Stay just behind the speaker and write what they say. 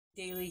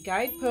Daily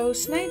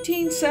Guidepost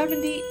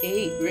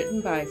 1978,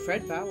 written by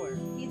Fred Bauer.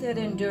 He that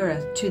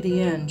endureth to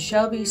the end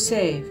shall be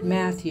saved.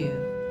 Matthew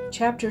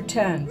chapter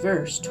 10,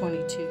 verse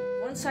 22.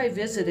 Once I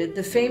visited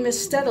the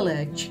famous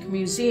Stedelijk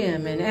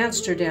Museum in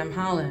Amsterdam,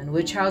 Holland,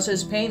 which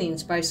houses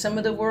paintings by some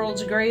of the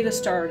world's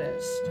greatest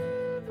artists.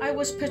 I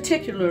was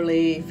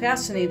particularly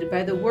fascinated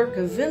by the work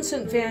of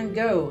Vincent van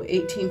Gogh,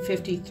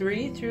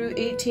 1853 through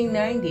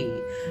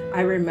 1890.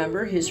 I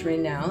remember his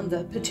renown,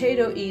 The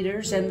Potato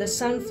Eaters and the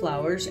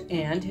Sunflowers,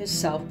 and his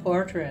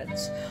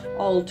self-portraits.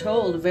 All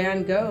told,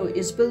 Van Gogh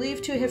is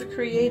believed to have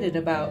created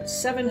about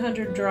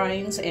 700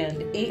 drawings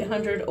and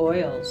 800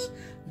 oils.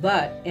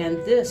 But, and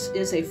this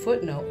is a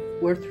footnote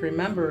worth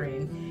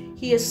remembering,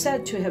 he is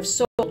said to have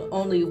sold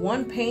only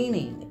one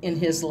painting in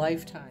his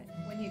lifetime.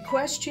 When you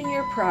question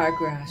your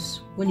progress,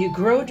 when you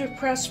grow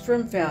depressed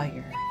from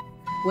failure,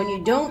 when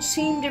you don't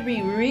seem to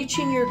be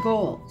reaching your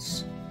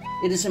goals,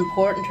 it is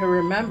important to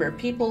remember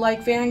people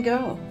like Van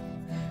Gogh.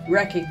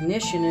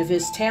 Recognition of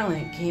his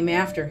talent came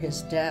after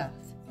his death.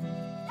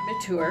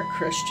 Mature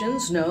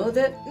Christians know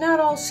that not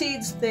all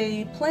seeds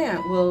they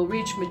plant will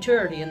reach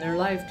maturity in their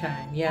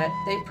lifetime, yet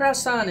they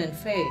press on in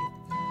faith,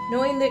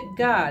 knowing that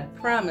God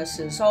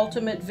promises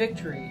ultimate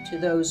victory to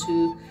those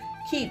who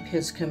keep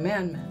His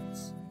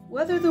commandments.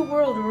 Whether the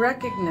world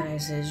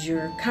recognizes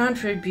your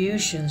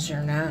contributions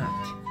or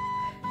not,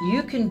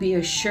 you can be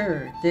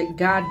assured that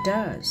God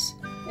does,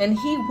 and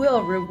He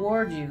will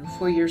reward you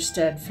for your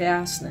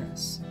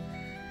steadfastness.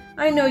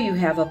 I know you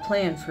have a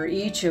plan for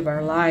each of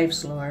our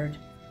lives, Lord.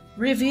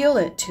 Reveal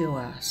it to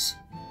us.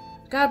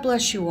 God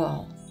bless you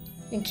all,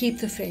 and keep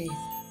the faith.